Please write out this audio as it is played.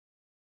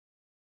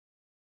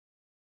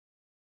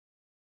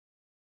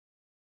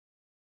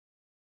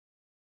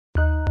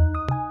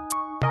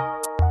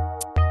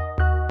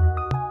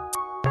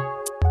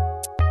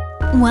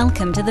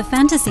Welcome to the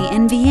Fantasy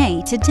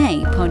NBA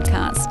Today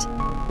podcast.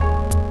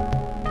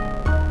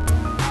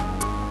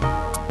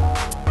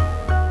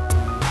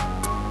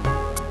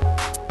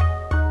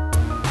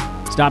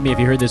 Stop me if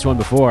you heard this one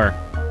before.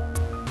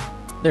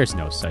 There's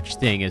no such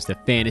thing as the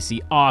fantasy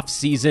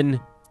off-season.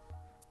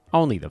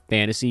 Only the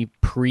fantasy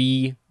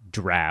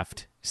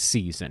pre-draft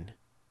season.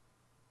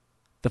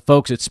 The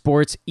folks at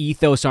Sports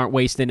Ethos aren't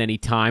wasting any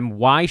time.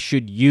 Why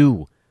should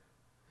you?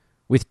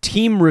 With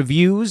team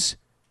reviews,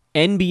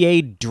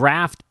 NBA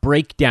draft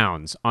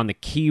breakdowns on the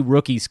key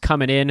rookies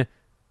coming in,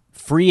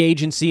 free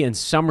agency and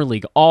summer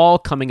league all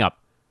coming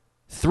up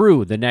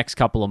through the next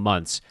couple of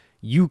months,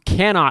 you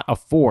cannot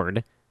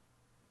afford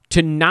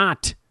to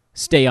not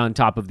stay on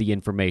top of the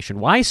information.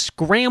 Why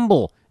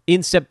scramble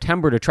in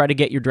September to try to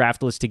get your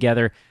draft list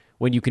together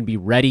when you can be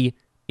ready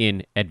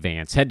in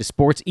advance? Head to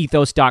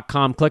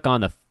sportsethos.com, click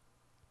on the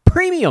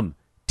premium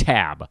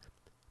tab.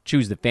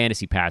 Choose the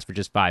fantasy pass for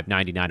just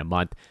 $5.99 a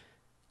month.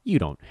 You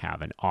don't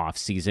have an off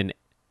season.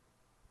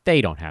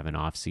 They don't have an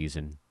off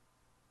season.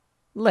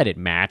 Let it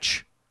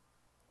match.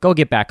 Go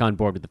get back on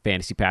board with the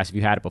fantasy pass if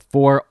you had it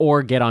before,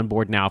 or get on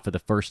board now for the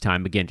first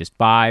time. Again, just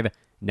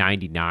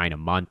 $5.99 a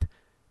month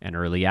and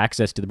early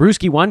access to the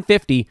Brewski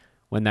 150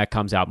 when that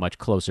comes out much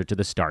closer to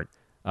the start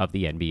of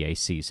the NBA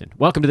season.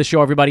 Welcome to the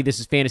show, everybody. This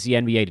is Fantasy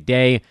NBA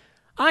Today.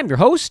 I'm your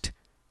host,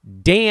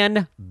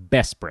 Dan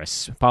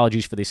Besbris.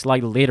 Apologies for the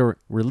slightly later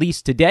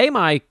release today.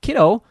 My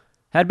kiddo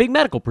had a big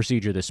medical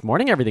procedure this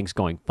morning. Everything's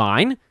going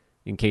fine,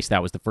 in case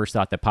that was the first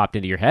thought that popped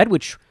into your head,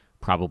 which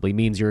probably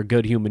means you're a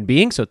good human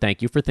being, so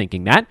thank you for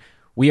thinking that.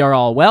 We are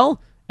all well.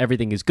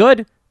 Everything is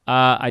good.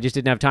 I just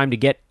didn't have time to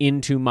get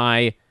into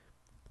my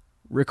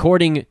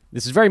recording,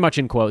 this is very much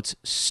in quotes,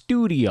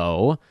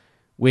 studio,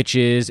 which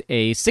is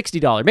a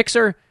 $60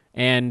 mixer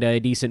and a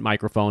decent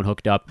microphone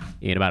hooked up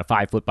in about a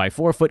 5-foot by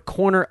 4-foot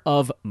corner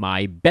of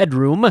my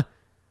bedroom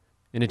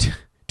in a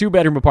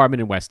two-bedroom apartment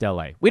in West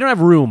LA. We don't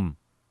have room.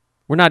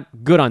 We're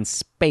not good on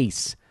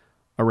space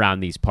around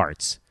these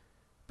parts.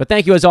 But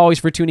thank you, as always,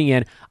 for tuning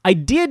in. I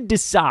did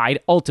decide,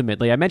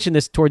 ultimately, I mentioned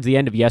this towards the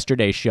end of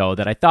yesterday's show,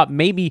 that I thought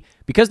maybe,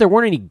 because there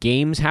weren't any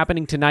games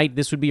happening tonight,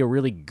 this would be a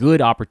really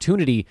good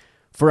opportunity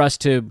for us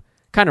to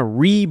kind of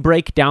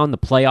re-break down the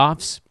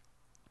playoffs,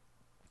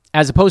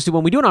 as opposed to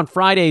when we do it on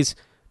Fridays.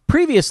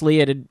 Previously,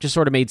 it had just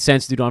sort of made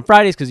sense to do it on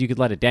Fridays because you could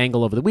let it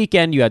dangle over the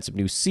weekend. You had some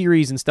new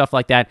series and stuff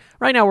like that.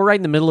 Right now, we're right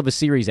in the middle of a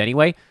series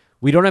anyway.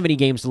 We don't have any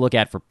games to look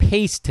at for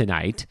pace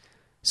tonight,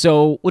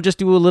 so we'll just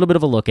do a little bit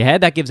of a look ahead.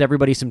 That gives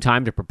everybody some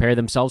time to prepare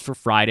themselves for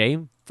Friday,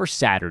 for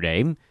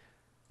Saturday.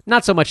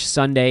 Not so much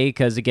Sunday,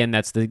 because, again,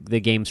 that's the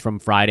games from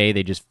Friday.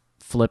 They just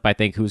flip, I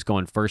think, who's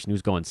going first and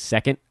who's going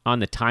second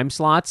on the time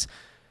slots.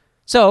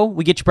 So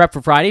we get you prepped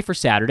for Friday, for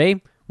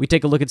Saturday. We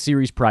take a look at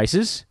series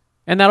prices,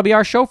 and that'll be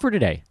our show for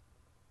today.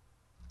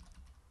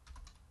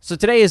 So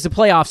today is the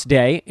playoffs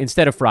day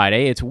instead of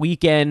Friday. It's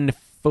weekend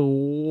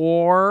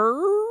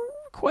 4, ?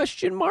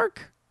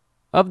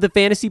 Of the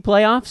fantasy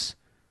playoffs.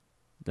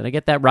 Did I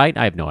get that right?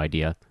 I have no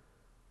idea.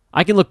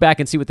 I can look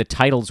back and see what the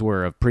titles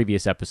were of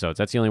previous episodes.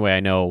 That's the only way I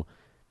know.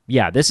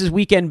 Yeah, this is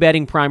Weekend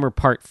Betting Primer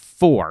Part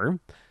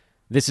 4.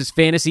 This is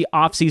Fantasy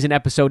Offseason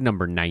episode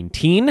number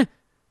 19.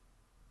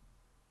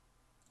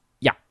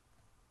 Yeah.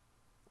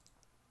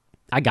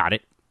 I got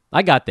it.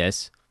 I got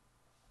this.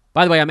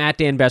 By the way, I'm at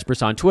Dan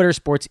Besbris on Twitter.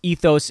 Sports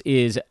Ethos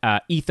is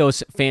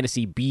Ethos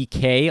Fantasy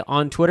BK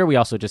on Twitter. We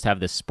also just have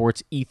the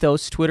Sports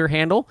Ethos Twitter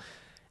handle.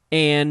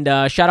 And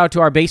shout out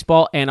to our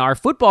baseball and our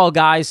football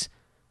guys.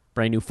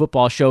 Brand new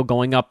football show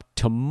going up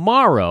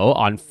tomorrow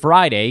on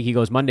Friday. He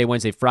goes Monday,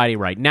 Wednesday, Friday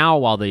right now,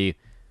 while the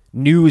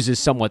news is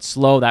somewhat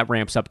slow. That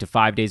ramps up to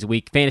 5 days a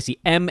week.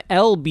 Fantasy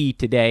MLB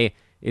Today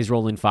is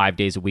rolling 5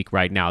 days a week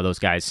right now. Those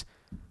guys,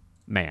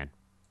 man,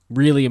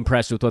 really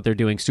impressed with what they're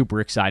doing. Super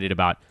excited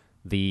about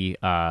the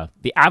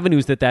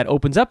avenues that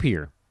opens up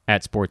here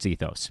at Sports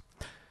Ethos.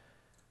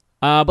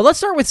 But let's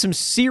start with some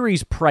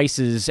series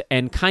prices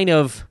and kind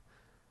of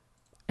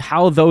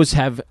how those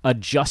have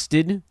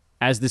adjusted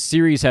as the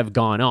series have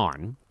gone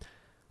on.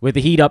 With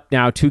the Heat up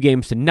now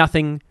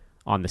 2-0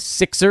 on the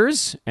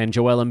Sixers, and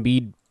Joel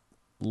Embiid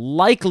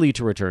likely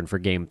to return for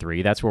Game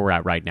 3. That's where we're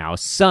at right now.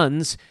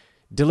 Suns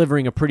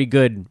delivering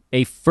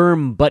a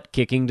firm butt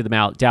kicking to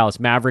the Dallas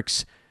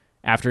Mavericks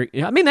after,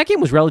 that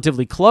game was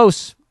relatively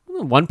close.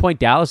 1-point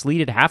Dallas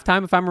lead at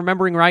halftime, if I'm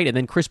remembering right. And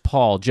then Chris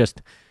Paul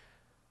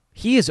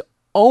he is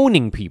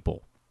owning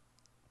people.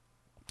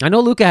 I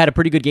know Luka had a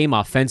pretty good game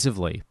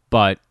offensively,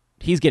 but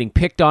he's getting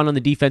picked on the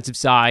defensive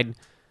side.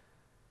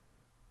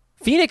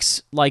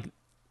 Phoenix,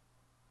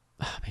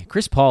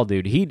 Chris Paul,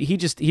 dude, he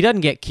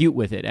doesn't get cute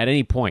with it at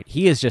any point.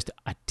 He is just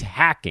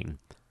attacking,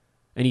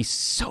 and he's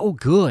so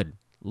good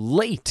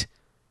late.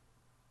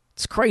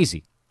 It's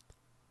crazy.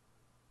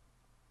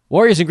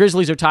 Warriors and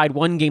Grizzlies are tied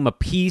 1 game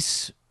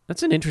apiece.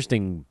 That's an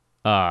interesting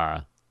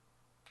line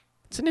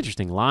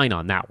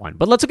on that one.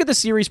 But let's look at the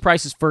series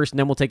prices first, and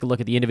then we'll take a look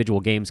at the individual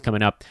games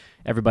coming up.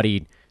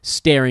 Everybody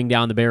staring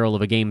down the barrel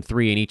of a Game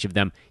 3 in each of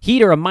them.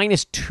 Heat are a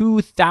minus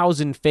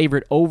 2,000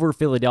 favorite over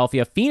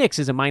Philadelphia. Phoenix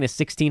is a minus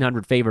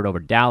 1,600 favorite over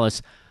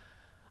Dallas.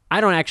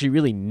 I don't actually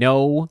really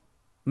know.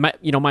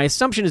 My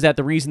assumption is that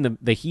the reason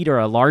the Heat are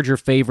a larger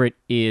favorite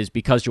is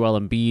because Joel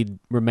Embiid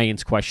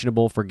remains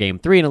questionable for Game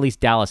 3, and at least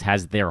Dallas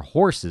has their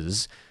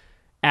horses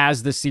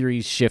as the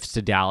series shifts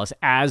to Dallas,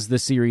 as the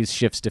series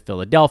shifts to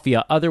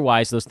Philadelphia.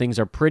 Otherwise, those things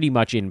are pretty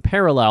much in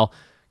parallel.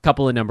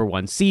 Couple of number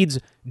 1 seeds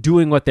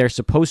doing what they're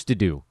supposed to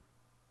do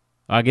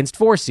against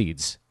 4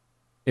 seeds,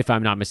 if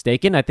I'm not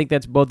mistaken. I think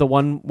that's both a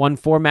 1-4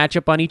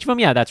 matchup on each of them.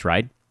 Yeah, that's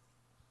right.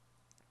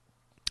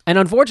 And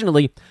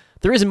unfortunately,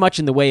 there isn't much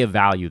in the way of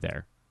value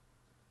there.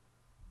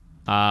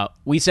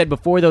 We said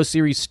before those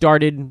series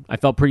started, I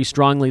felt pretty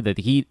strongly that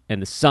the Heat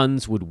and the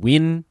Suns would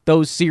win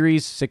those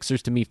series.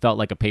 Sixers, to me, felt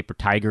like a paper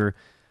tiger.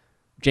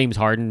 James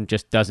Harden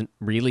just doesn't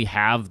really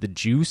have the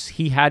juice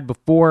he had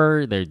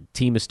before. Their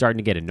team is starting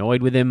to get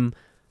annoyed with him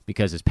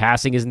because his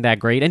passing isn't that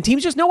great, and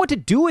teams just know what to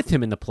do with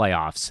him in the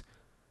playoffs.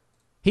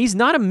 He's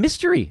not a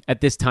mystery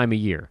at this time of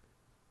year.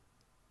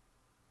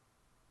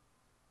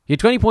 He had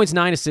 20 points,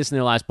 9 assists in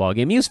their last ball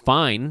game. He was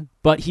fine,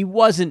 but he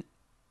wasn't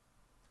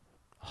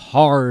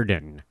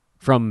Harden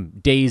from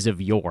days of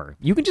yore.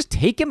 You can just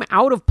take him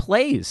out of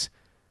plays.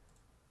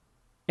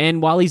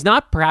 And while he's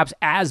not perhaps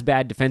as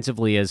bad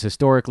defensively as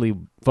historically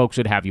folks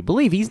would have you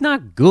believe, he's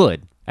not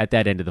good at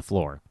that end of the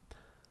floor.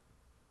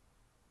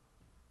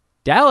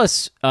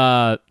 Dallas,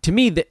 to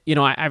me,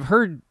 I've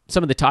heard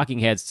some of the talking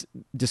heads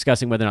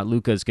discussing whether or not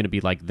Luka is going to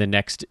be like the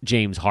next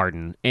James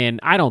Harden,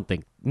 and I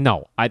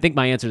think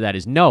my answer to that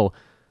is no.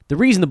 The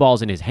reason the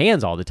ball's in his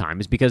hands all the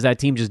time is because that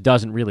team just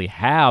doesn't really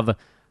have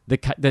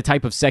the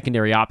type of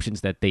secondary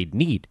options that they'd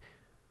need.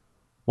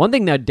 One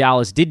thing that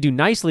Dallas did do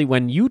nicely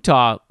when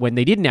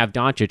they didn't have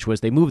Doncic,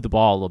 was they moved the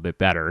ball a little bit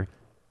better.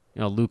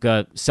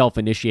 Luka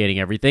self-initiating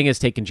everything has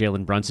taken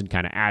Jalen Brunson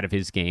kind of out of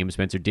his game.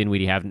 Spencer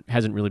Dinwiddie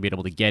hasn't really been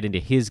able to get into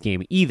his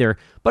game either.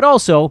 But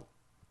also,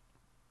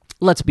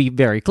 let's be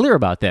very clear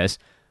about this,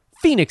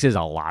 Phoenix is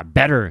a lot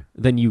better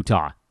than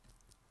Utah.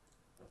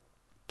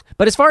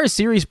 But as far as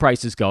series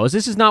prices goes,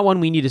 this is not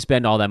one we need to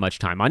spend all that much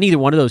time on, either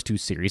one of those two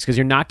series, because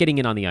you're not getting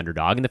in on the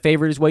underdog, and the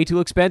favorite is way too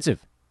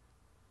expensive.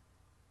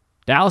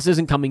 Dallas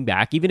isn't coming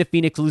back. Even if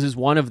Phoenix loses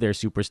one of their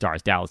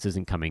superstars, Dallas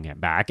isn't coming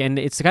back. And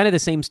it's kind of the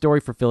same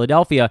story for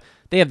Philadelphia.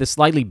 They have the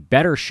slightly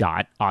better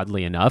shot,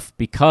 oddly enough,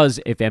 because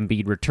if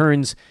Embiid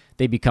returns,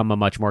 they become a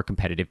much more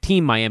competitive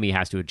team. Miami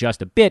has to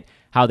adjust a bit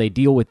how they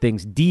deal with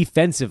things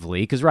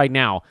defensively, because right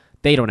now,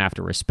 they don't have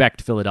to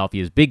respect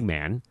Philadelphia's big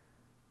man.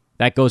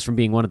 That goes from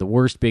being one of the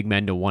worst big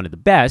men to one of the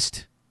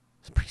best.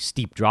 It's a pretty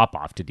steep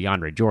drop-off to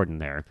DeAndre Jordan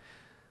there.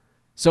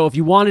 So if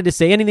you wanted to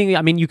say anything,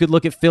 you could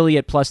look at Philly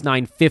at plus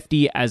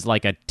 950 as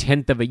like a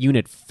 1/10 of a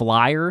unit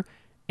flyer.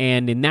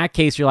 And in that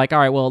case, you're like, all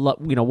right, well,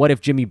 what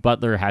if Jimmy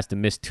Butler has to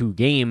miss 2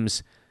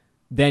 games?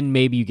 Then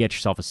maybe you get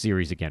yourself a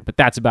series again. But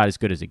that's about as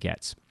good as it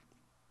gets.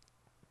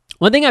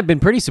 One thing I've been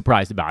pretty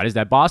surprised about is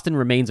that Boston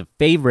remains a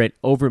favorite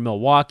over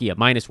Milwaukee at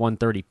minus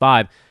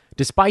 135,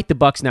 despite the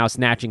Bucks now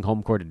snatching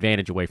home court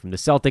advantage away from the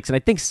Celtics. And I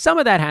think some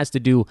of that has to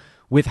do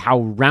with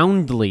how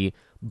roundly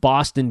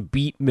Boston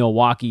beat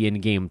Milwaukee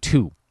in Game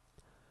 2.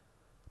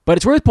 But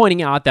it's worth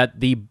pointing out that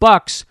the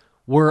Bucks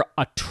were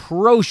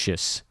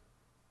atrocious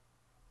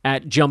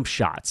at jump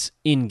shots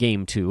in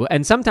Game 2,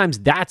 and sometimes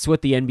that's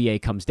what the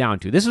NBA comes down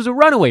to. This was a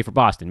runaway for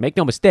Boston. Make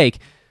no mistake,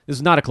 this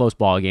was not a close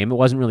ball game. It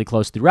wasn't really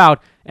close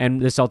throughout, and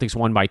the Celtics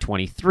won by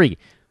 23.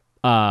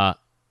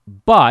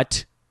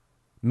 But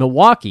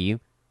Milwaukee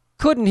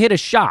couldn't hit a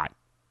shot.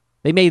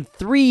 They made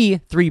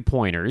 3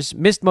 3-pointers,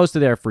 missed most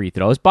of their free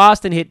throws.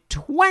 Boston hit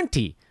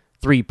 20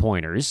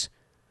 3-pointers,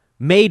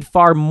 made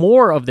far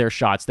more of their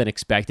shots than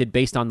expected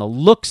based on the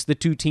looks the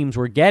two teams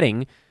were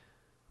getting.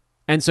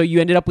 And so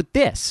you ended up with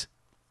this.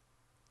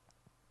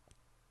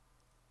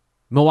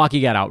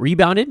 Milwaukee got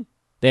out-rebounded.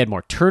 They had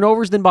more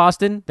turnovers than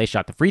Boston. They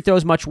shot the free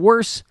throws much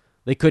worse.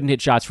 They couldn't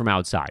hit shots from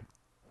outside.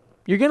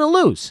 You're going to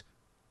lose.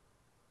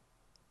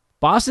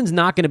 Boston's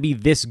not going to be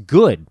this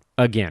good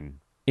again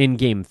in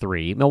Game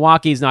 3.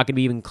 Milwaukee's not going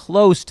to be even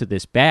close to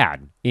this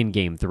bad in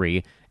Game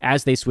 3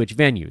 as they switch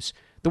venues.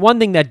 The one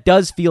thing that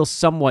does feel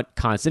somewhat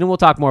constant, and we'll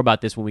talk more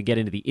about this when we get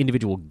into the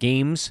individual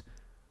games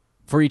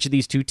for each of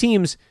these two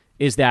teams,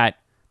 is that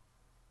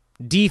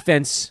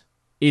defense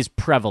is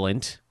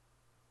prevalent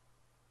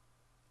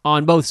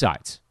on both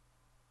sides.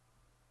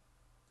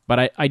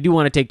 But I do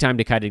want to take time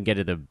to kind of get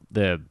to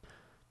the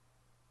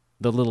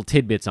little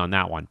tidbits on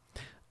that one.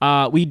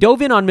 We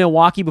dove in on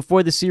Milwaukee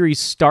before the series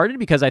started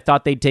because I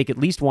thought they'd take at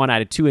least 1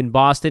 out of 2 in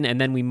Boston, and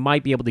then we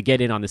might be able to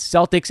get in on the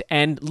Celtics,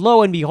 and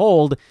lo and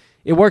behold,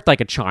 it worked like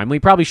a charm. We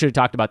probably should have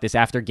talked about this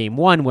after Game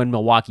 1 when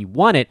Milwaukee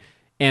won it,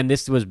 and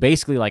this was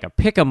basically like a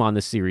pick-em on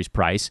the series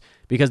price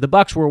because the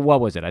Bucks were,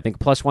 I think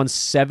plus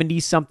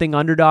 170-something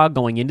underdog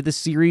going into the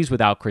series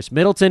without Chris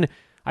Middleton.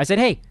 I said,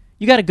 hey,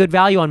 you got a good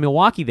value on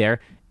Milwaukee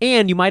there,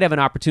 and you might have an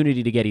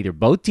opportunity to get either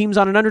both teams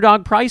on an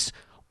underdog price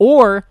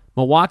or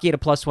Milwaukee at a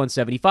plus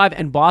 175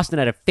 and Boston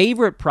at a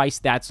favorite price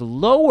that's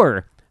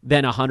lower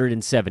than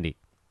 170.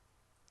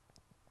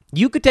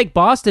 You could take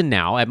Boston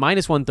now at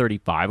minus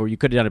 135, or you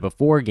could have done it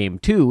before Game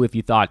 2 if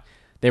you thought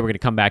they were going to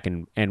come back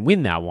and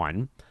win that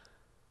one.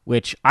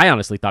 which I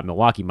honestly thought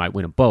Milwaukee might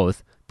win them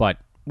both, but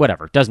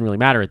whatever. Doesn't really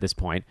matter at this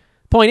point.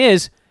 Point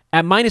is,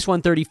 at minus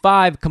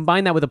 135,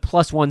 combine that with a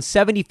plus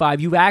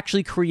 175, you've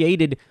actually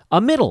created a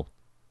middle.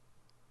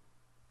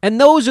 And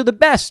those are the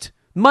best.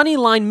 Money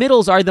line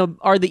middles are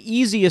the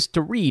easiest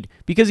to read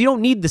because you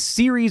don't need the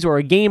series or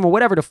a game or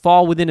whatever to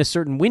fall within a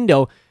certain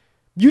window.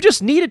 You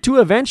just need it to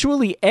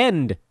eventually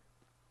end.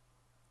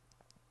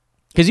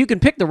 Because you can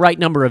pick the right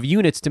number of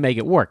units to make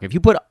it work. If you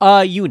put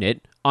a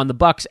unit on the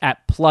Bucks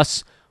at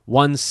plus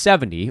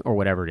 170 or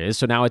whatever it is,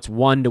 so now it's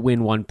 1 to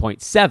win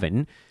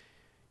 1.7,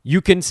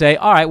 you can say,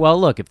 all right, well,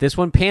 look, if this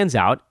one pans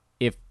out,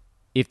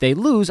 if they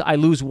lose, I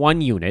lose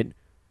 1 unit.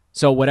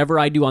 So whatever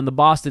I do on the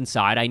Boston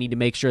side, I need to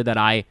make sure that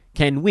I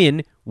can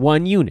win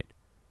 1 unit.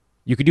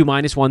 You could do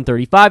minus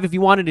 135 if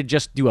you wanted to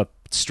just do a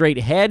straight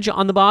hedge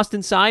on the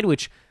Boston side,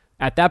 which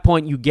at that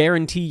point you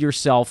guarantee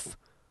yourself,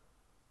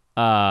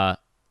 at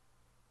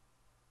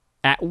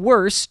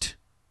worst,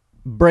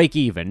 break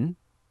even.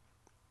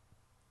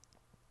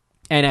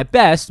 And at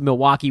best,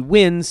 Milwaukee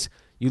wins.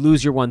 You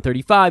lose your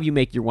 135, you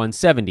make your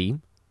 170.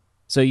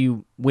 So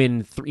you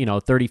win,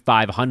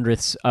 35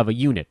 hundredths of a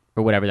unit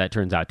or whatever that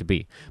turns out to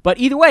be. But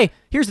either way,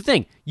 here's the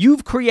thing.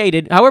 You've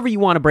created, however you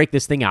want to break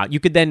this thing out. You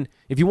could then,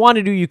 if you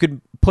wanted to, you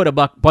could put a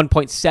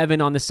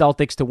 1.7 on the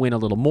Celtics to win a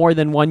little more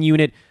than 1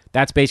 unit.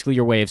 That's basically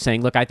your way of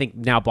saying, look, I think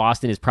now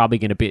Boston is probably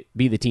going to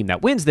be the team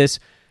that wins this.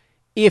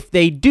 If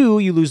they do,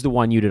 you lose the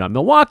 1 unit on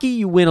Milwaukee.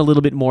 You win a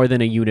little bit more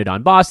than a unit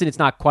on Boston. It's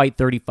not quite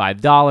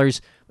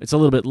 $35. It's a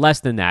little bit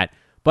less than that.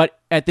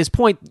 But at this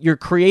point, you're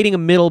creating a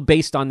middle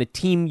based on the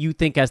team you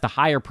think has the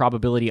higher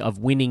probability of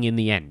winning in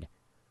the end.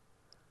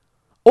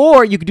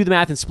 Or you could do the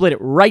math and split it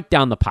right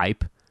down the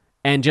pipe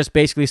and just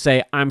basically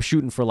say, I'm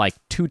shooting for like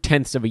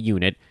 0.2 of a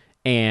unit,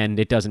 and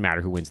it doesn't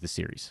matter who wins the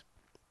series.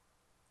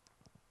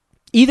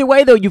 Either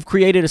way, though, you've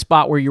created a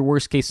spot where your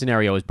worst case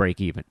scenario is break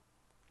even.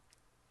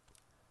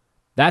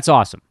 That's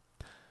awesome.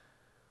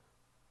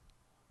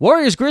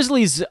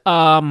 Warriors-Grizzlies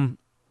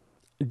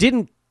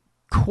didn't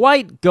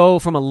quite go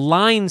from a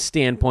line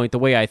standpoint the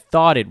way I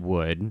thought it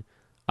would.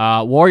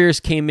 Warriors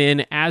came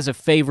in as a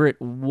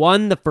favorite,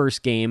 won the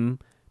first game,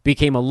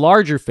 became a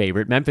larger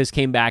favorite. Memphis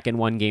came back and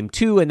won game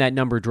 2, and that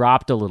number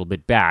dropped a little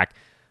bit back.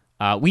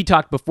 We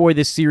talked before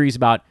this series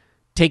about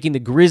taking the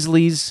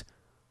Grizzlies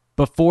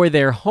before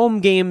their home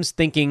games,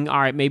 thinking,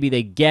 all right, maybe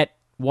they get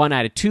 1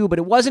 out of 2, but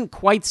it wasn't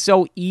quite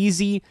so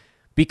easy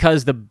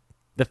because the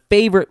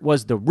favorite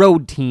was the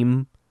road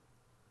team,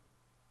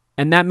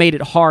 and that made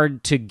it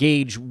hard to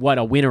gauge what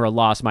a win or a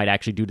loss might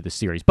actually do to the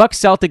series.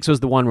 Bucks-Celtics was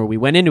the one where we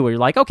went into it. You're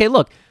like, okay,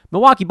 look,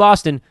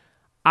 Milwaukee-Boston,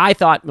 I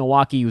thought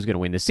Milwaukee was going to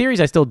win this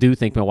series. I still do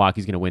think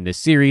Milwaukee's going to win this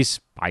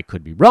series. I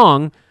could be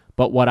wrong,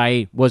 but what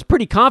I was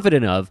pretty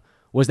confident of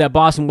was that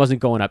Boston wasn't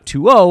going up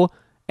 2-0,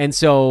 and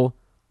so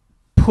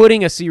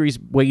putting a series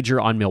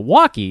wager on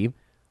Milwaukee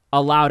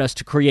allowed us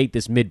to create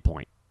this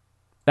midpoint.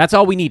 That's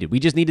all we needed. We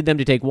just needed them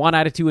to take 1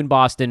 out of 2 in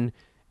Boston,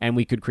 and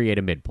we could create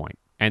a midpoint,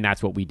 and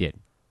that's what we did.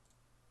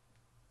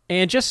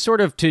 And just sort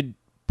of to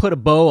put a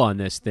bow on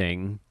this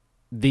thing,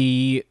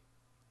 the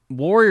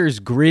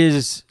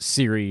Warriors-Grizz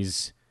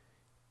series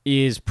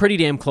is pretty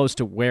damn close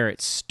to where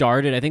it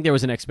started. I think there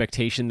was an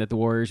expectation that the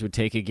Warriors would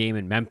take a game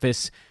in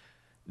Memphis.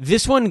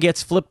 This one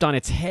gets flipped on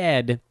its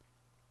head,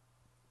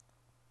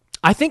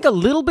 I think a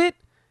little bit,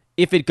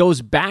 if it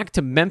goes back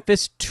to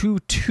Memphis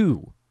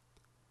 2-2.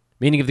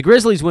 Meaning if the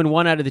Grizzlies win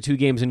 1 out of the 2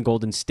 games in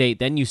Golden State,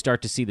 then you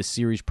start to see the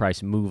series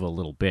price move a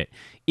little bit.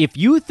 If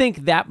you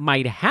think that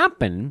might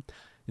happen,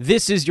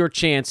 this is your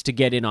chance to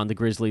get in on the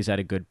Grizzlies at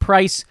a good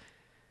price.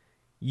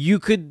 You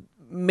could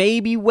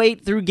maybe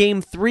wait through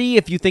game 3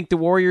 if you think the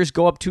Warriors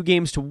go up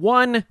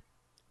 2-1.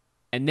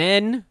 And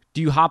then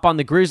do you hop on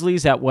the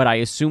Grizzlies at what I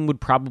assume would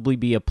probably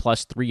be a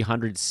plus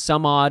 300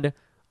 some odd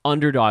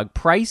underdog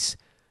price?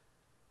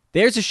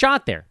 There's a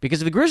shot there.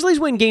 Because if the Grizzlies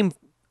win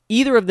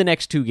either of the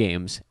next 2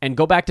 games and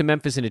go back to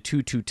Memphis in a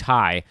 2-2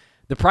 tie,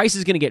 the price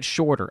is going to get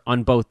shorter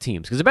on both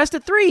teams. Because the best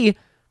of 3,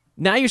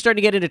 now you're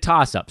starting to get into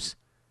toss-ups.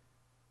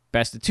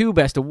 Best of 2,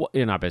 best of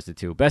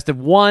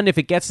 1, if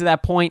it gets to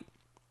that point.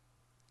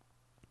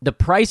 The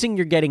pricing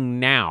you're getting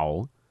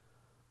now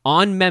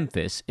on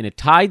Memphis in a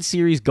tied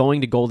series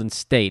going to Golden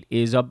State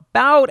is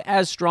about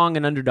as strong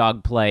an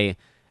underdog play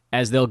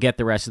as they'll get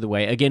the rest of the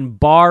way. Again,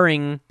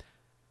 barring...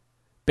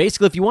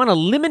 Basically, if you want to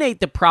eliminate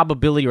the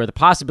probability or the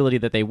possibility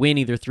that they win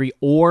either 3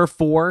 or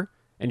 4,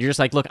 and you're just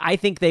like, look, I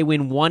think they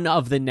win 1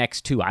 of the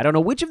next 2. I don't know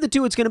which of the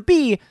 2 it's going to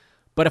be,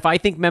 but if I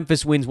think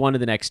Memphis wins 1 of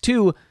the next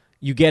 2,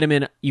 you get him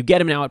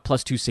now at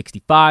plus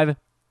 265.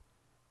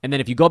 And then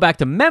if you go back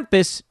to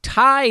Memphis,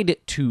 tied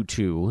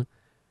 2-2,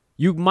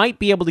 you might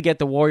be able to get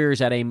the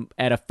Warriors at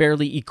a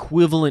fairly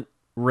equivalent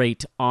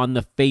rate on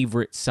the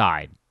favorite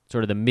side,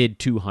 sort of the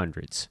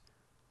mid-200s.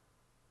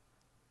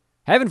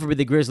 Heaven forbid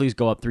the Grizzlies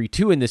go up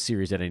 3-2 in this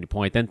series at any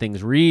point, then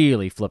things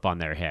really flip on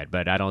their head,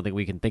 but I don't think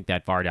we can think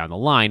that far down the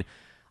line.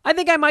 I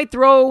think I might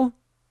throw,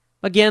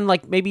 again,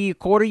 like maybe a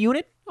quarter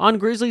unit on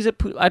Grizzlies at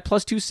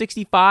plus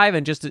 265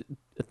 and just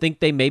think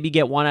they maybe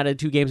get 1 out of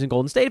 2 games in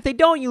Golden State. If they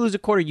don't, you lose a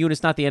quarter unit.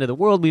 It's not the end of the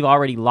world. We've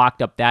already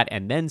locked up that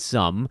and then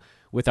some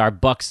with our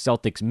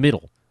Bucks-Celtics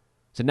middle.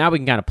 So now we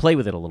can kind of play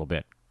with it a little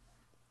bit.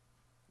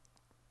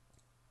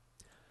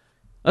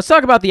 Let's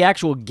talk about the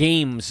actual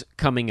games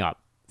coming up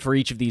for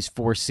each of these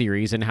 4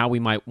 series and how we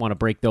might want to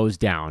break those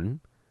down.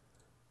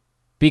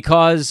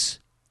 Because,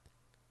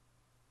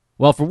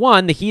 well, for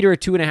one, the Heat are a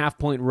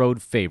 2.5-point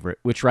road favorite,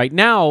 which right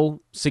now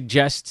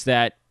suggests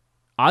that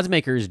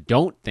oddsmakers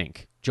don't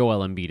think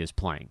Joel Embiid is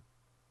playing.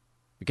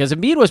 Because if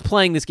Embiid was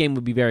playing, this game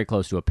would be very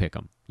close to a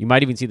pick'em. You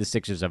might even see the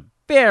Sixers a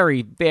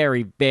very,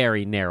 very,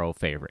 very narrow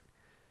favorite.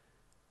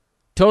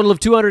 Total of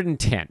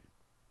 210.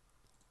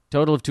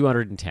 Total of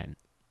 210.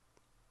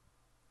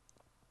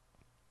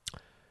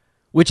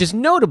 Which is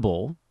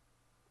notable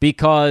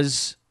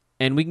because,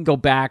 and we can go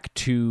back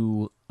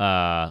to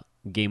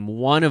game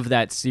 1 of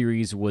that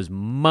series was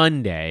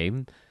Monday.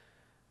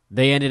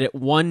 They ended at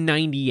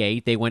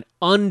 198. They went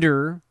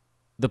under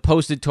the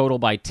posted total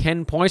by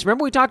 10 points.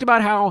 Remember we talked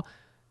about how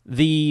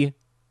that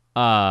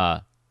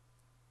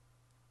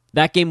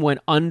game went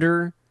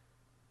under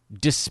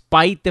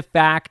despite the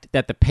fact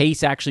that the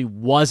pace actually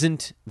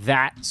wasn't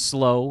that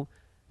slow.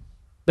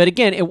 But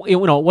again, it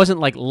wasn't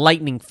like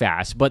lightning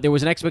fast, but there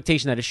was an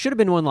expectation that it should have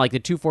been one like the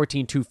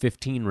 214,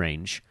 215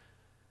 range.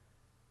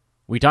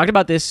 We talked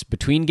about this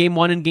between game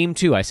 1 and game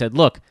 2. I said,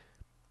 look,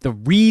 the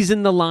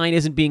reason the line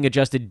isn't being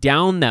adjusted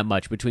down that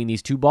much between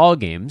these 2 ball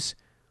games,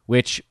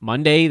 which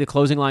Monday the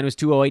closing line was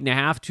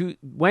 208.5,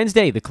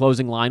 Wednesday the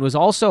closing line was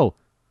also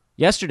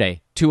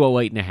yesterday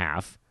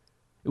 208.5.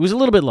 It was a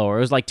little bit lower.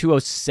 It was like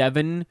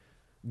 207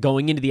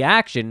 going into the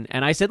action,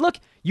 and I said, look,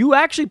 you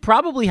actually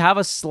probably have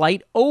a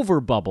slight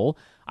over bubble.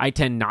 I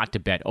tend not to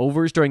bet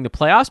overs during the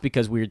playoffs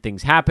because weird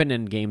things happen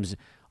and games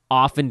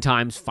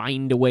oftentimes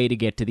find a way to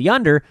get to the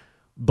under,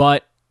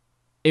 but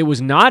it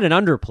was not an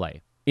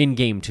underplay in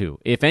game 2.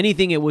 If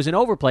anything, it was an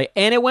overplay,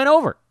 and it went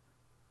over.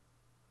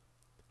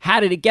 How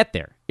did it get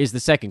there is the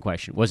second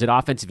question. Was it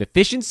offensive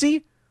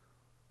efficiency,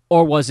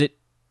 or was it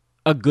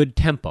a good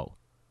tempo?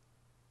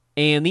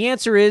 And the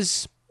answer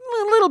is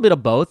a little bit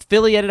of both.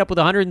 Philly ended up with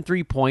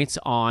 103 points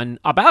on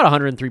about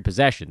 103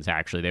 possessions,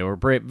 actually. They were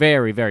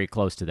very, very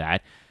close to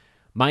that.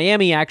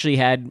 Miami actually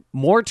had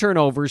more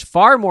turnovers,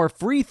 far more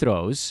free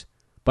throws,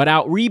 but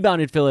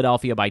out-rebounded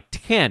Philadelphia by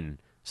 10.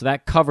 So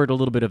that covered a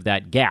little bit of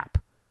that gap.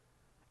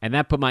 And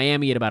that put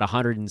Miami at about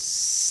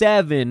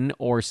 107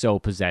 or so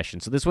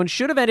possessions. So this one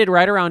should have ended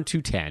right around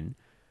 210,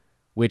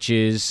 which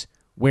is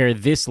where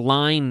this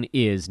line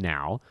is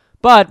now.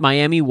 But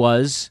Miami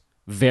was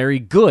very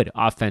good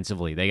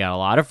offensively. They got a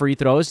lot of free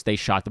throws. They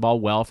shot the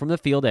ball well from the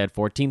field. They had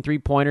 14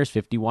 three-pointers,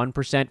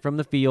 51% from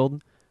the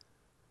field.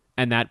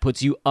 And that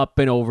puts you up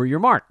and over your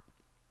mark.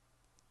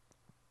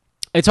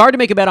 It's hard to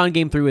make a bet on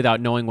Game 3 without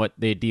knowing what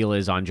the deal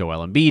is on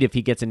Joel Embiid. If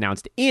he gets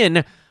announced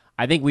in,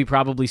 I think we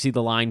probably see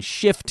the line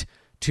shift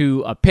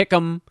to a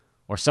pick'em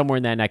or somewhere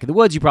in that neck of the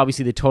woods. You probably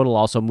see the total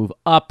also move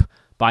up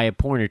by a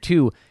point or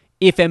two.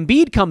 If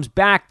Embiid comes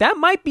back, that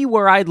might be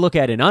where I'd look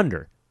at an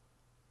under.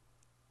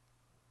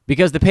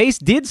 Because the pace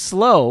did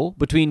slow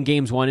between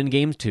games 1 and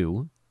games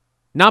 2.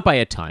 Not by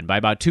a ton, by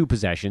about 2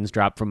 possessions,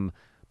 dropped from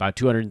about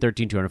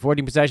 213,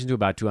 214 possessions to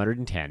about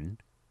 210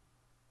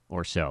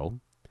 or so.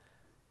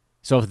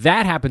 So if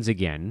that happens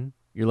again,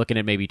 you're looking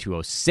at maybe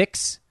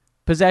 206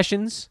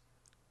 possessions.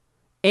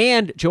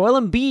 And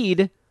Joel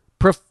Embiid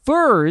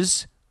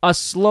prefers a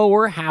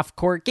slower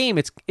half-court game.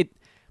 And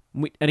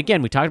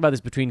again, we talked about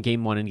this between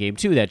Game 1 and Game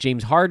 2, that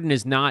James Harden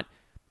is not...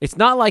 It's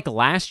not like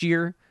last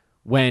year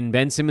when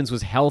Ben Simmons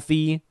was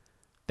healthy,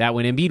 that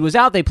when Embiid was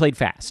out, they played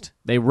fast.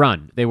 They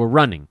were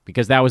running,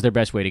 because that was their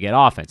best way to get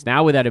offense.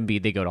 Now without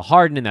Embiid, they go to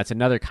Harden, and that's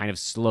another kind of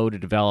slow to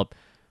develop.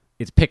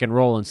 It's pick and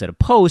roll instead of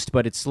post,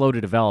 but it's slow to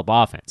develop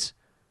offense.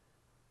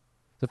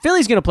 So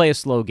Philly's going to play a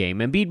slow game.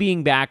 Embiid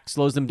being back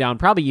slows them down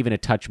probably even a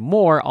touch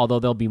more, although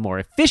they'll be more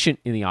efficient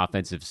in the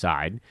offensive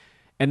side.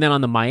 And then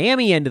on the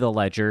Miami end of the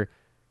ledger,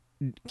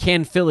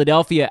 can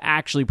Philadelphia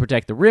actually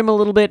protect the rim a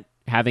little bit,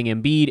 having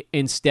Embiid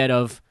instead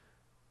of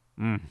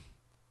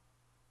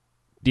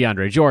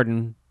DeAndre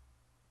Jordan,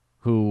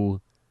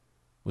 who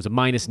was a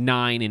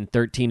 -9 in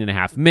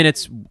 13.5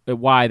 minutes?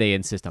 Why they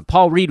insist on.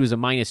 Paul Reed was a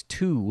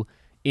 -2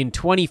 in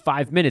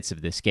 25 minutes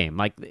of this game.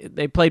 Like,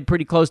 they played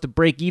pretty close to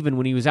break even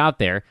when he was out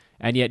there,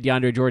 and yet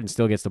DeAndre Jordan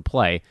still gets to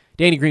play.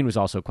 Danny Green was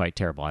also quite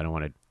terrible. I don't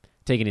want to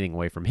take anything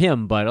away from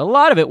him, but a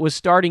lot of it was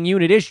starting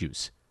unit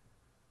issues,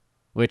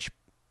 which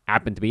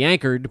happened to be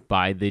anchored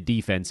by the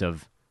defense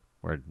of,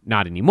 or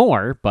not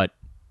anymore, but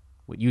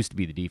what used to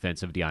be the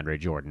defense of DeAndre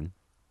Jordan.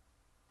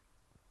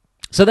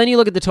 So then you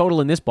look at the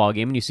total in this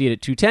ballgame, and you see it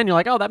at 210. You're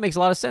like, oh, that makes a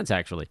lot of sense,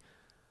 actually.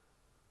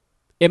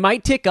 It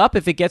might tick up.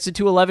 If it gets to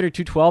 211 or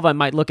 212, I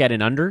might look at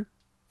an under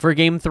for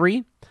Game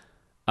 3.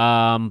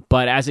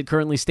 But as it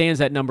currently stands,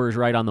 that number is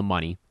right on the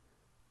money.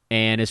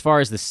 And as far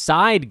as the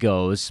side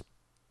goes,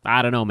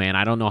 I don't know, man.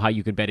 I don't know how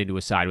you can bet into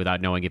a side without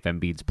knowing if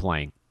Embiid's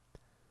playing.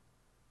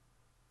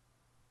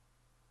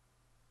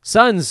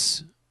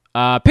 Suns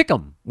pick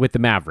 'em with the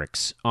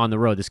Mavericks on the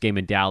road. This game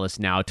in Dallas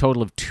now. A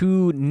total of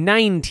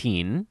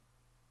 219.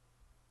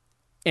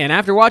 And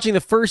after watching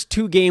the first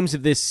 2 games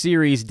of this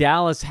series,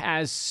 Dallas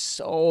has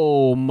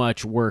so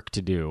much work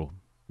to do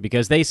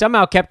because they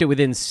somehow kept it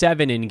within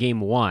 7 in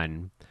game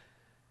 1.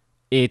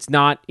 It's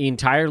not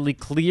entirely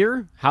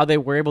clear how they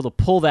were able to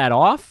pull that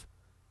off.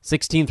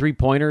 16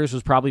 3-pointers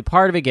was probably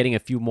part of it, getting a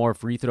few more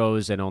free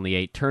throws and only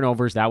 8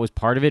 turnovers. That was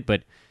part of it.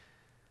 But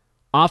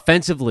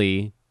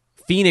offensively,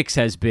 Phoenix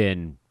has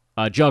been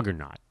a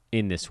juggernaut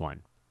in this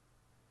one.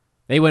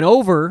 They went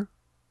over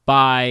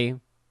by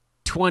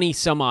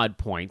 20-some-odd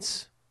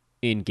points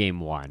in game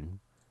 1.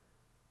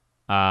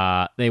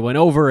 They went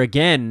over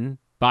again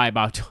by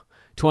about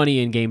 20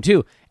 in game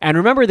 2. And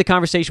remember the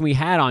conversation we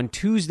had on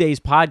Tuesday's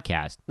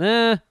podcast.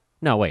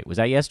 No, wait, was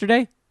that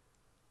yesterday?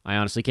 I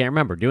honestly can't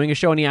remember. Doing a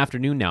show in the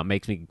afternoon now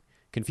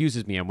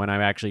confuses me on when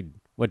I'm actually,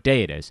 what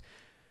day it is.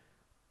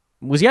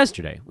 It was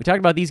yesterday. We talked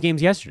about these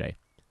games yesterday.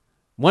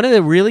 One of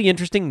the really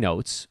interesting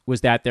notes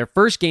was that their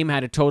first game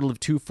had a total of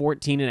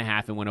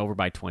 214.5 and went over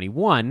by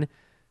 21.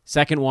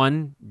 Second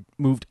one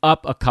moved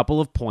up a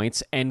couple of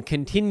points and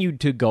continued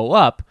to go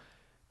up,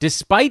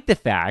 despite the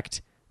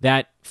fact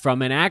that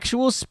from an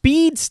actual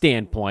speed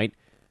standpoint,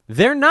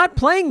 they're not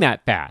playing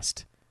that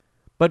fast.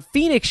 But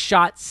Phoenix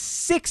shot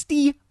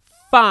 65%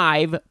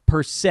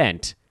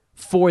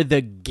 for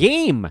the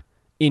game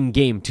in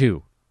game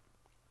 2.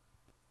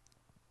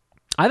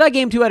 I thought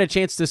game 2 had a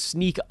chance to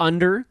sneak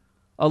under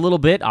a little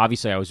bit.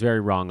 Obviously, I was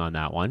very wrong on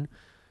that one.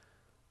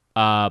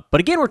 But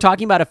again, we're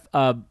talking about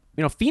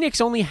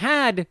Phoenix only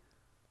had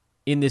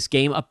in this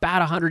game about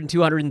 102,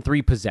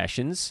 103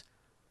 possessions,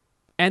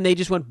 and they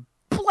just went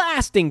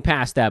blasting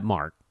past that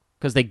mark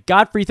because they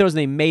got free throws and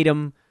they made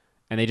them,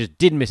 and they just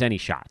didn't miss any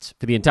shots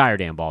for the entire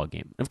damn ball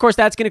game. Of course,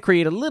 that's going to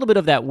create a little bit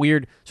of that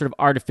weird sort of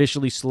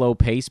artificially slow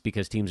pace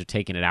because teams are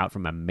taking it out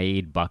from a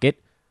made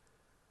bucket.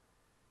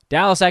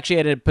 Dallas actually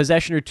had a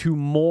possession or 2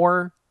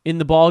 more in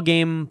the ball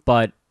game,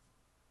 but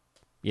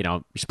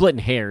you're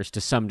splitting hairs to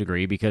some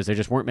degree because there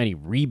just weren't many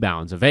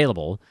rebounds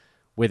available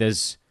with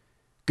as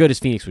good as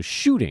Phoenix was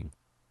shooting.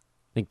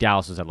 I think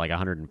Dallas was at like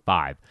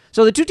 105.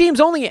 So the two teams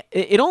only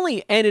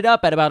ended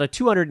up at about a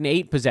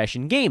 208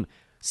 possession game.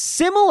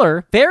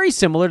 Very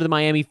similar to the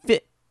Miami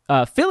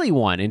Philly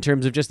one in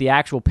terms of just the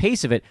actual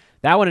pace of it.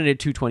 That one ended at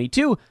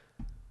 222.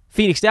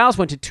 Phoenix Dallas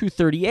went to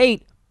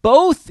 238.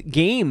 Both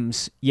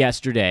games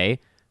yesterday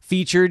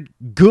featured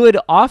good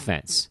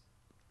offense.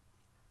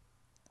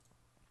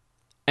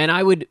 And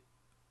I would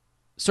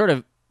sort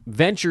of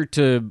venture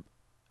to,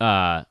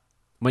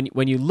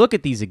 when you look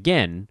at these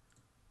again,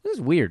 this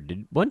is weird.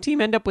 Did one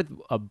team end up with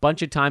a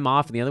bunch of time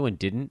off and the other one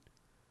didn't?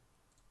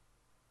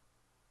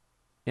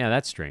 Yeah,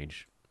 that's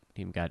strange.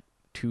 Team got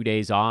 2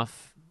 days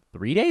off,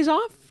 3 days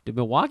off? Did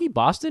Milwaukee,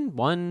 Boston,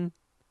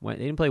 they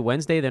didn't play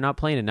Wednesday, they're not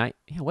playing tonight.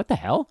 Yeah, what the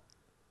hell?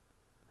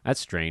 That's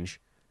strange.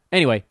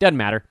 Anyway, doesn't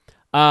matter.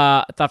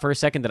 I thought for a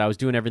second that I was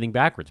doing everything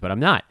backwards, but I'm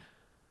not.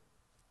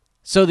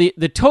 So the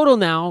total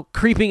now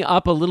creeping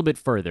up a little bit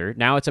further.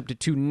 Now it's up to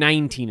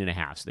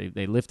 219.5. So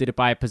they lifted it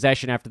by a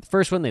possession after the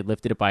first one. They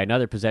lifted it by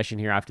another possession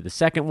here after the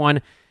second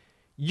one.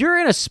 You're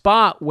in a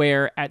spot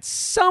where at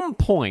some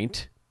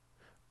point,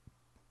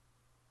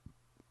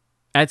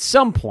 it's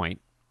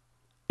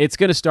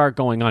going to start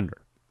going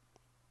under.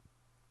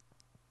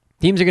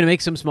 Teams are going to make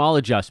some small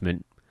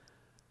adjustment.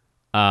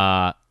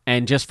 And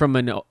just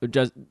from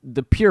just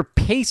the pure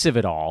pace of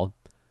it all,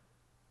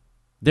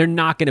 they're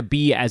not going to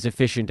be as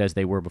efficient as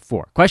they were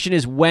before. Question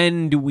is,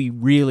 when do we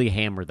really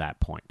hammer that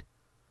point?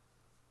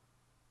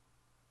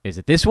 Is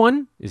it this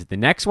one? Is it the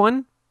next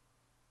one?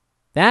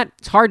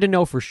 That's hard to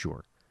know for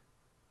sure.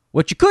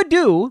 What you could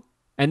do,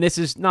 and this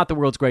is not the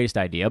world's greatest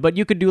idea, but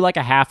you could do like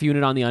a half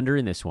unit on the under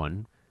in this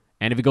one.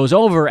 And if it goes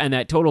over and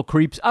that total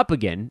creeps up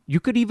again,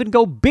 you could even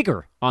go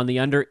bigger on the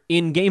under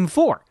in game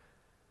 4.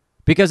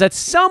 Because at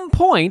some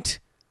point,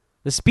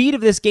 the speed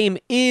of this game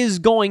is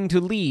going to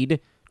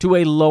lead to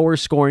a lower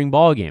scoring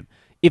ball game.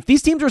 If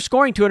these teams were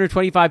scoring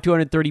 225,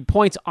 230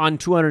 points on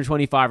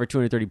 225 or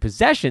 230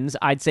 possessions,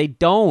 I'd say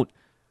don't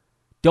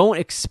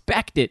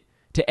expect it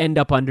to end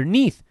up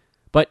underneath.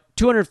 But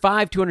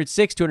 205,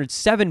 206,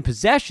 207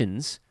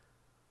 possessions,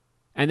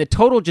 and the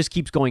total just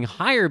keeps going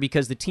higher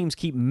because the teams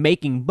keep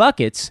making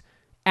buckets,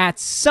 at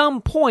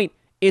some point,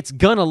 it's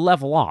going to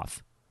level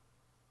off.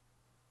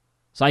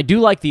 So I do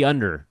like the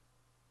under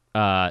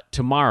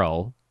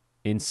tomorrow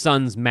in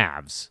Suns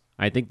Mavs.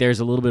 I think there's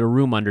a little bit of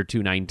room under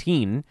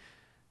 219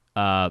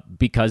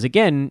 because,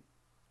 again,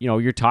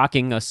 you're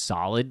talking a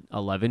solid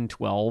 11,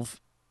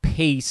 12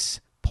 pace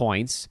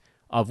points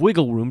of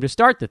wiggle room to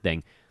start the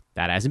thing.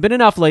 That hasn't been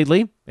enough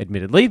lately,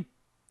 admittedly.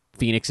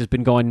 Phoenix has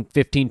been going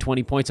 15,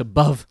 20 points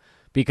above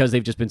because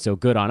they've just been so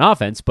good on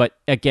offense. But,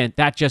 again,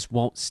 that just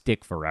won't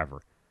stick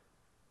forever.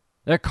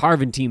 They're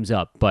carving teams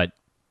up, but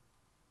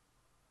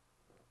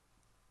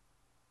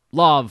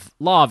law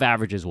of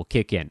averages will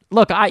kick in.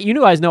 Look, you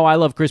guys know I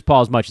love Chris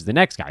Paul as much as the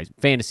next guy.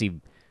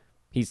 Fantasy,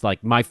 he's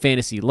like my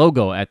fantasy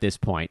logo at this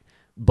point.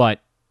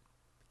 But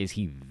is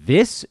he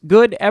this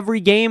good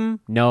every game?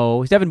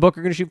 No. Is Devin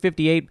Booker going to shoot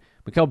 58?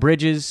 Mikal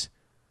Bridges,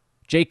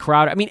 Jay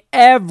Crowder. I mean,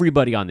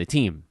 everybody on the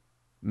team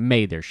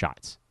made their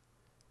shots.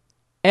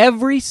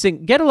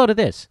 Get a load of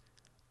this.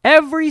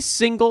 Every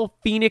single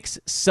Phoenix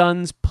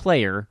Suns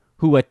player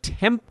who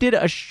attempted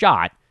a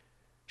shot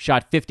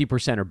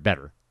 50% or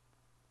better.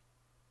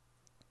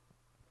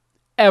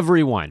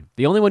 Everyone.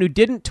 The only one who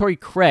didn't, Torrey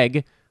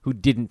Craig, who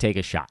didn't take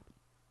a shot.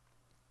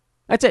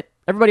 That's it.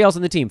 Everybody else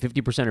on the team,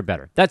 50% or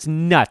better. That's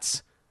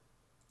nuts.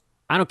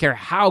 I don't care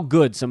how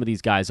good some of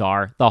these guys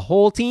are. The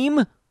whole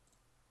team,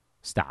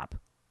 stop.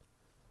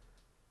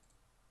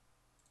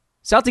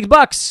 Celtics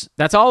Bucks.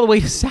 That's all the way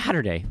to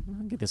Saturday.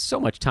 I get this so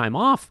much time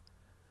off.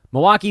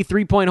 Milwaukee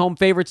 3-point home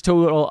favorites,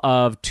 total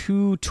of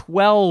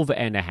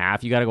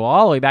 212.5. You got to go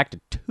all the way back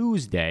to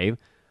Tuesday.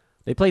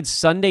 They played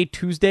Sunday,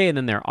 Tuesday, and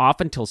then they're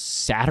off until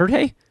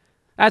Saturday?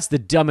 That's the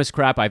dumbest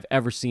crap I've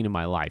ever seen in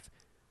my life.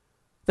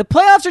 The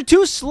playoffs are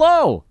too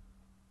slow.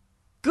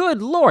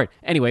 Good Lord.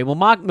 Anyway,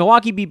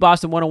 Milwaukee beat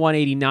Boston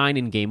 101-89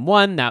 in Game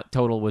 1. That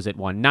total was at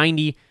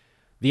 190.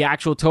 The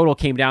actual total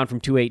came down from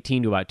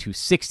 218 to about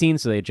 216,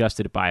 so they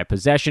adjusted it by a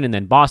possession. And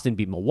then Boston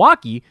beat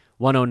Milwaukee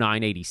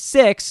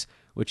 109-86,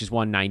 which is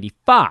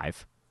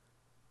 195.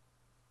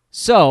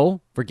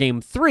 So, for Game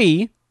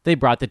 3, they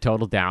brought the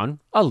total down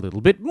a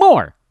little bit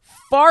more.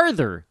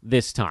 Farther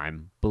this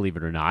time, believe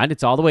it or not.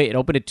 It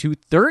opened at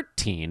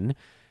 213,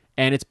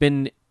 and it's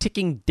been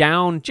ticking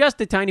down just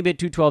a tiny bit,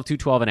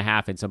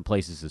 212.5 in some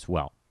places as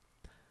well.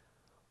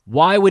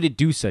 Why would it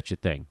do such a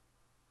thing?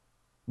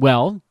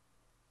 Well,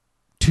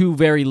 2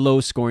 very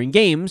low-scoring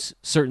games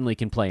certainly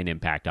can play an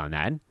impact on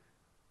that.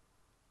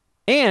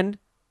 And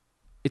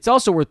it's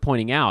also worth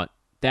pointing out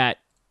that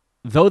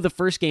though the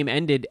first game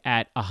ended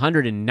at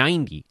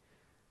 190,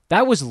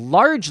 that was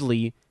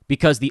largely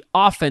because the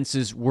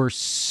offenses were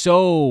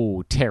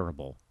so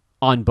terrible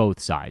on both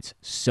sides.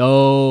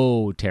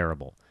 So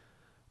terrible.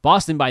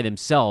 Boston by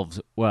themselves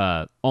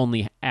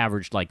only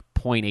averaged like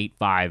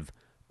 0.85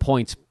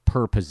 points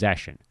per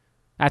possession.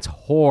 That's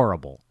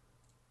horrible.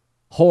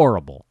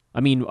 Horrible. I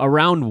mean,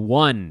 around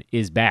 1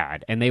 is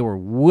bad, and they were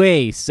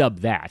way sub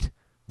that.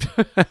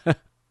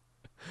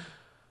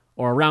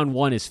 Or around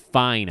 1 is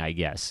fine, I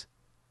guess.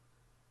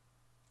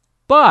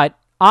 But,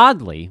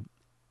 oddly,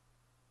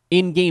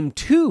 in Game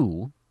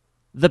 2,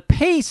 the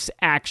pace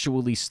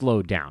actually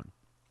slowed down.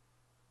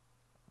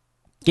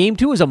 Game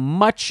 2 is a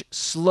much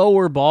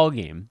slower ball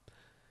game,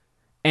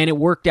 and it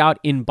worked out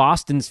in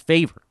Boston's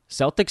favor.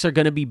 Celtics are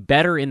going to be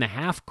better in the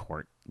half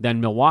court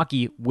than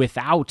Milwaukee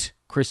without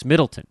Chris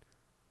Middleton.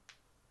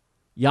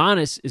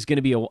 Giannis is going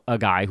to be a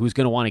guy who's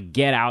going to want to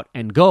get out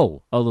and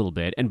go a little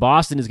bit, and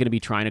Boston is going to be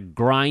trying to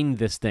grind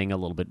this thing a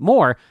little bit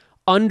more,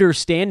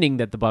 understanding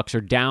that the Bucks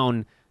are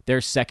down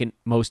their second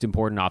most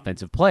important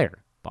offensive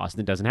player.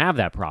 Boston doesn't have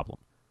that problem.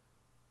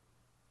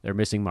 They're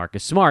missing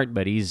Marcus Smart,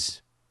 but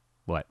he's,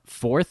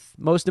 fourth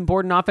most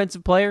important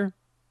offensive player?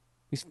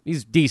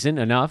 He's decent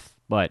enough,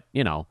 but,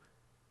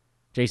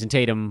 Jason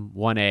Tatum,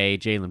 1A,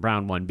 Jaylen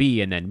Brown,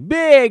 1B, and then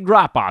big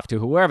drop-off to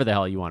whoever the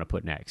hell you want to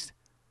put next.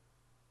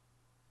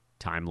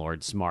 Time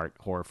Lord, Smart,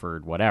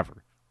 Horford,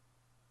 whatever.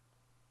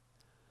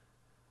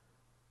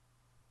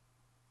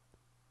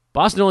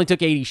 Boston only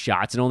took 80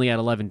 shots and only had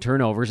 11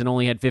 turnovers and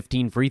only had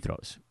 15 free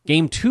throws.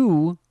 Game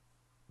 2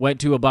 went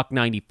to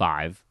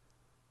 $195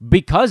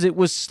 because it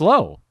was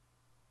slow.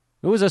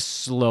 It was a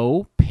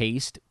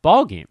slow-paced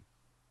ball game.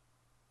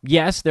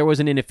 Yes, there was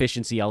an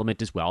inefficiency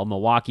element as well.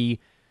 Milwaukee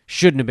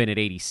shouldn't have been at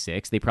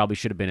 86. They probably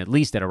should have been at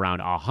least at around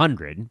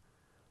 100.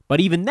 But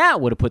even that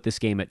would have put this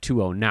game at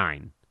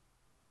 209.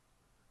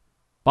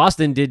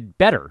 Boston did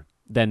better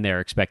than their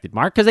expected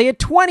mark because they had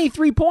 20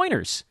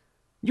 three-pointers.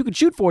 You can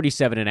shoot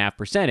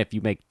 47.5% if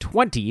you make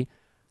 20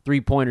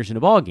 three-pointers in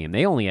a ball game.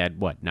 They only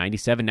had,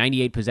 97,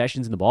 98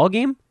 possessions in the ball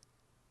game?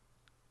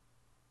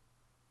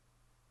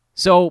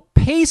 So,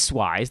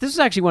 pace-wise, this was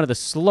actually one of the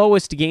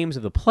slowest games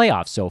of the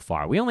playoffs so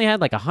far. We only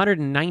had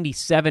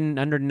 197,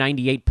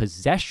 198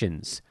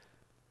 possessions.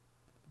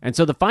 And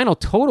so the final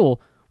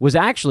total was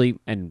actually,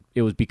 and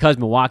it was because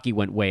Milwaukee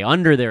went way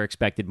under their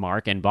expected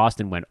mark and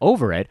Boston went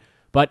over it,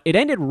 but it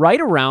ended right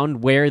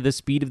around where the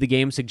speed of the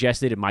game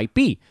suggested it might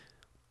be.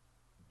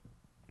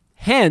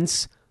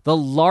 Hence, the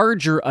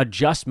larger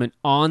adjustment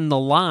on the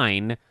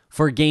line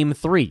for Game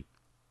 3.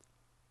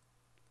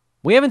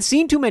 We haven't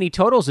seen too many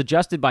totals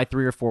adjusted by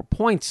 3 or 4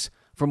 points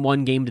from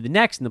one game to the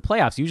next in the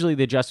playoffs. Usually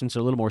the adjustments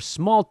are a little more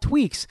small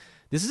tweaks.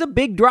 This is a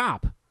big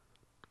drop,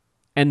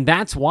 and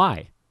that's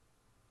why.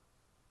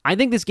 I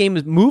think this game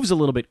moves a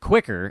little bit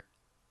quicker,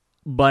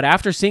 but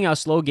after seeing how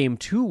slow Game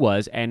 2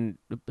 was, and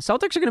the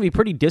Celtics are going to be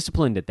pretty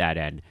disciplined at that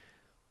end,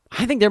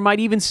 I think there might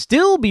even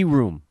still be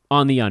room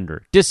on the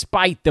under,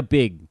 despite the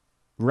big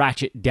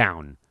ratchet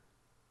down.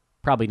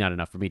 Probably not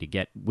enough for me to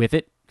get with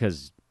it,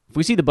 because if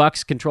we see the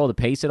Bucks control the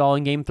pace at all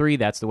in Game 3,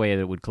 that's the way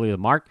that it would clear the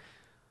mark.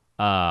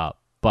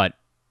 But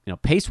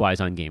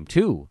pace-wise on Game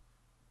 2,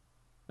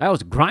 that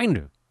was a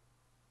grinder.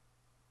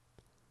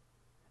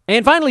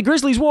 And finally,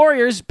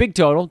 Grizzlies-Warriors, big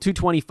total,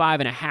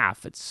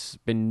 225.5. It's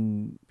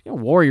been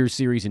Warriors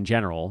series in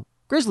general.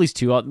 Grizzlies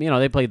too,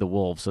 they played the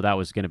Wolves, so that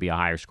was going to be a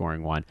higher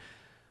scoring one.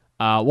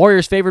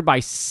 Warriors favored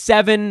by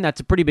 7. That's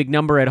a pretty big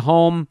number at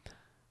home.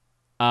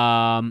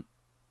 I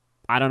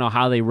I don't know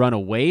how they run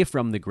away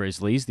from the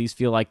Grizzlies. These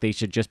feel like they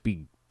should just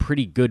be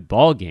pretty good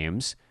ball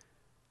games.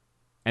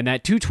 And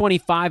that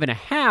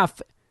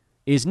 225.5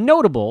 is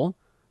notable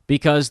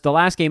because the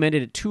last game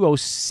ended at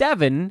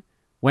 207,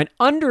 went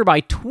under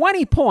by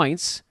 20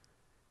 points.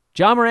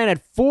 Ja Morant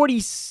had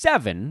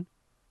 47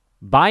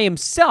 by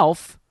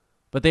himself,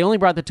 but they only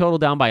brought the total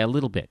down by a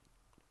little bit.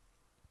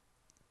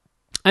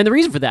 And the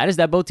reason for that is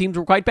that both teams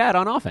were quite bad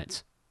on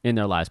offense in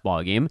their last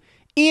ball game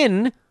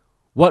in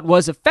what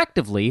was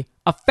effectively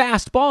a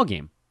fast ball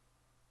game.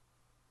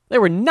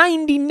 There were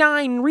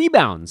 99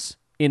 rebounds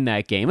in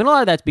that game, and a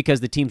lot of that's because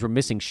the teams were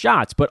missing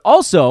shots, but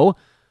also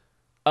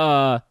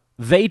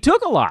they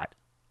took a lot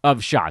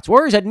of shots.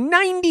 Warriors had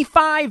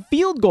 95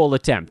 field goal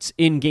attempts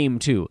in Game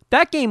 2.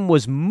 That game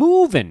was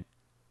moving.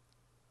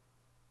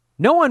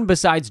 No one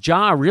besides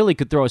Ja really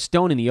could throw a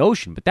stone in the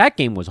ocean, but that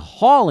game was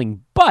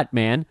hauling butt,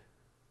 man.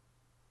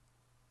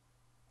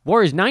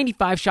 Warriors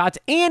 95 shots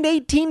and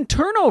 18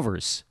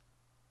 turnovers.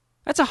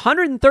 That's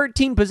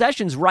 113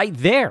 possessions right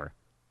there.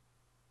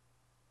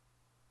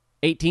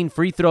 18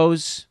 free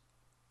throws.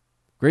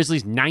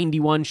 Grizzlies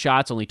 91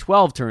 shots, only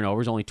 12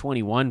 turnovers, only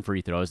 21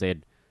 free throws. They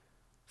had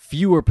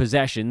fewer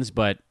possessions,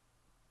 but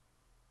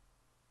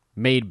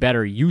made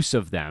better use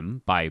of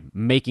them by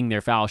making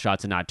their foul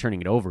shots and not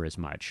turning it over as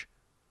much.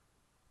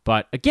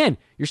 But again,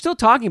 you're still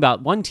talking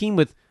about one team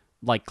with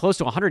like close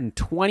to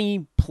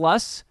 120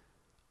 plus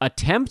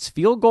attempts,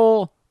 field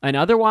goal and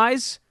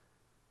otherwise,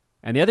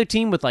 and the other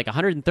team with like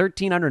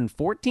 113,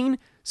 114.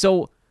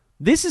 So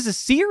this is a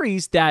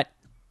series that,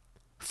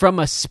 from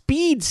a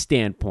speed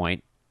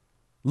standpoint,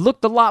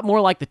 looked a lot more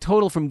like the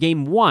total from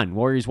Game 1.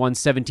 Warriors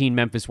 117,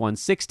 Memphis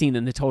 116,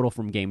 than the total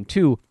from Game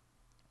 2.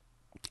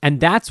 And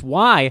that's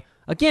why,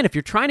 again, if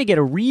you're trying to get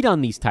a read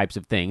on these types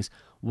of things,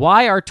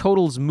 why are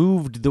totals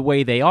moved the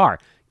way they are?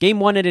 Game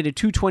 1 ended at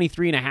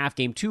 223.5.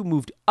 Game 2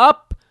 moved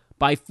up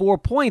by 4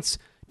 points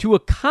to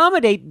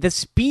accommodate the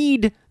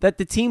speed that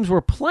the teams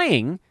were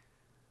playing.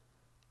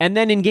 And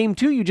then in Game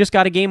 2, you just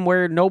got a game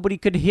where nobody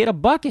could hit a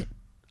bucket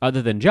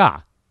other than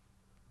Ja.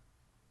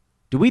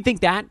 Do we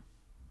think that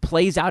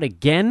plays out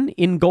again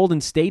in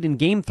Golden State in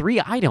Game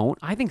 3? I don't.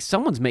 I think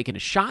someone's making a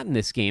shot in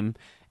this game,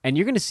 and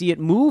you're going to see it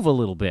move a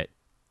little bit.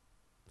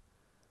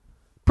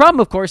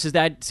 Problem, of course, is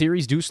that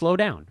series do slow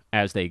down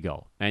as they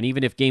go. And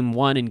even if Game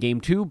 1 and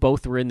Game 2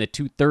 both were in the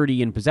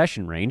 230 in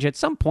possession range, at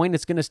some point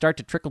it's going to start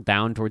to trickle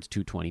down towards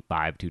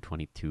 225,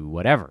 222,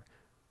 whatever.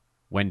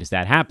 When does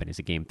that happen? Is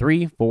it Game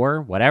 3,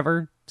 4,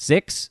 whatever,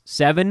 6,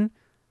 7?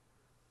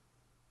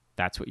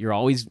 That's what you're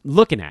always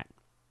looking at.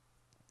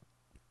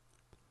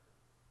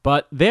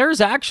 But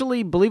there's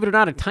actually, believe it or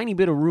not, a tiny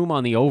bit of room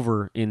on the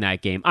over in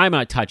that game. I'm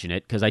not touching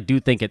it because I do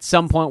think at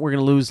some point we're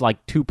going to lose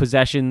like 2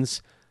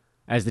 possessions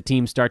as the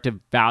teams start to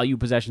value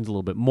possessions a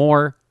little bit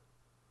more.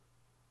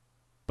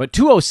 But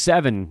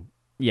 207,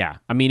 yeah.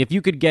 I mean, if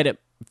you could get it,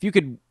 if you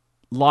could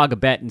log a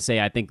bet and say,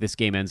 I think this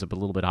game ends up a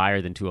little bit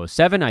higher than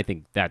 207, I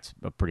think that's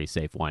a pretty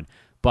safe one.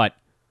 But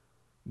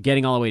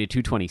getting all the way to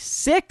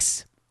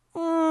 226,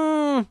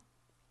 I'm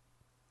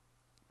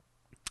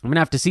going to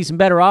have to see some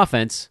better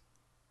offense.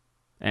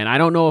 And I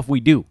don't know if we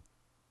do.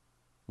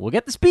 We'll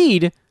get the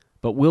speed,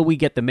 but will we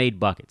get the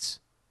made buckets?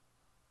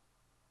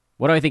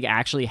 What do I think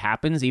actually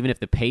happens, even if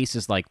the pace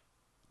is like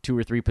 2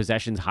 or 3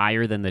 possessions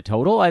higher than the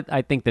total?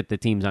 I think that the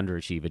teams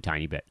underachieve a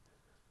tiny bit.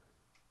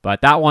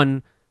 But that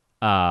one,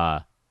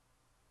 it's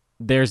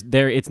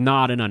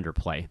not an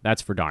underplay.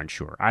 That's for darn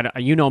sure.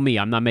 You know me,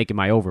 I'm not making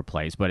my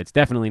overplays, but it's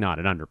definitely not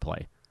an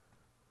underplay. I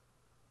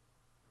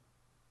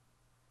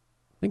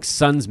think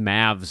Suns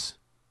Mavs,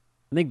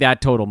 I think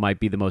that total might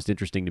be the most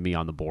interesting to me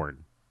on the board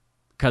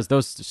because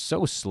those are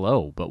so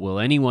slow, but will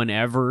anyone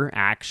ever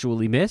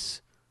actually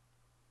miss?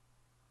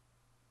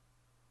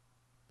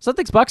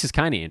 Celtics Bucks is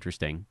kind of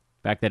interesting.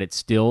 The fact that it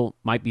still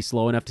might be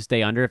slow enough to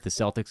stay under if the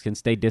Celtics can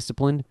stay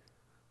disciplined.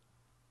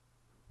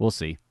 We'll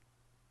see.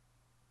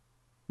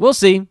 We'll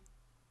see.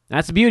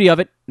 That's the beauty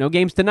of it. No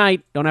games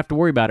tonight. Don't have to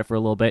worry about it for a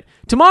little bit.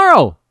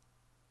 Tomorrow,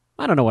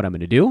 I don't know what I'm going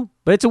to do,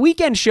 but it's a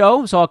weekend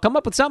show, so I'll come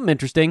up with something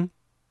interesting.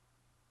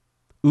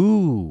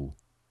 Ooh,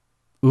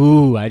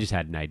 I just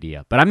had an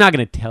idea. But I'm not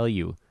going to tell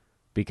you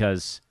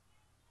because,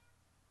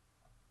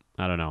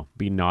 I don't know,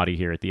 be naughty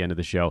here at the end of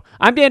the show.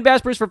 I'm Dan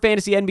Vespers for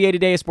Fantasy NBA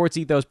Today, a Sports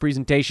Ethos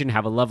presentation.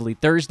 Have a lovely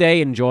Thursday.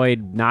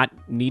 Enjoyed not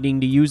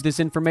needing to use this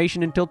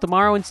information until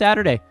tomorrow and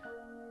Saturday.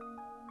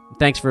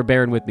 Thanks for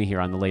bearing with me here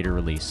on the later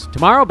release.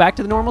 Tomorrow, back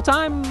to the normal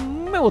time,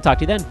 and we'll talk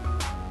to you then.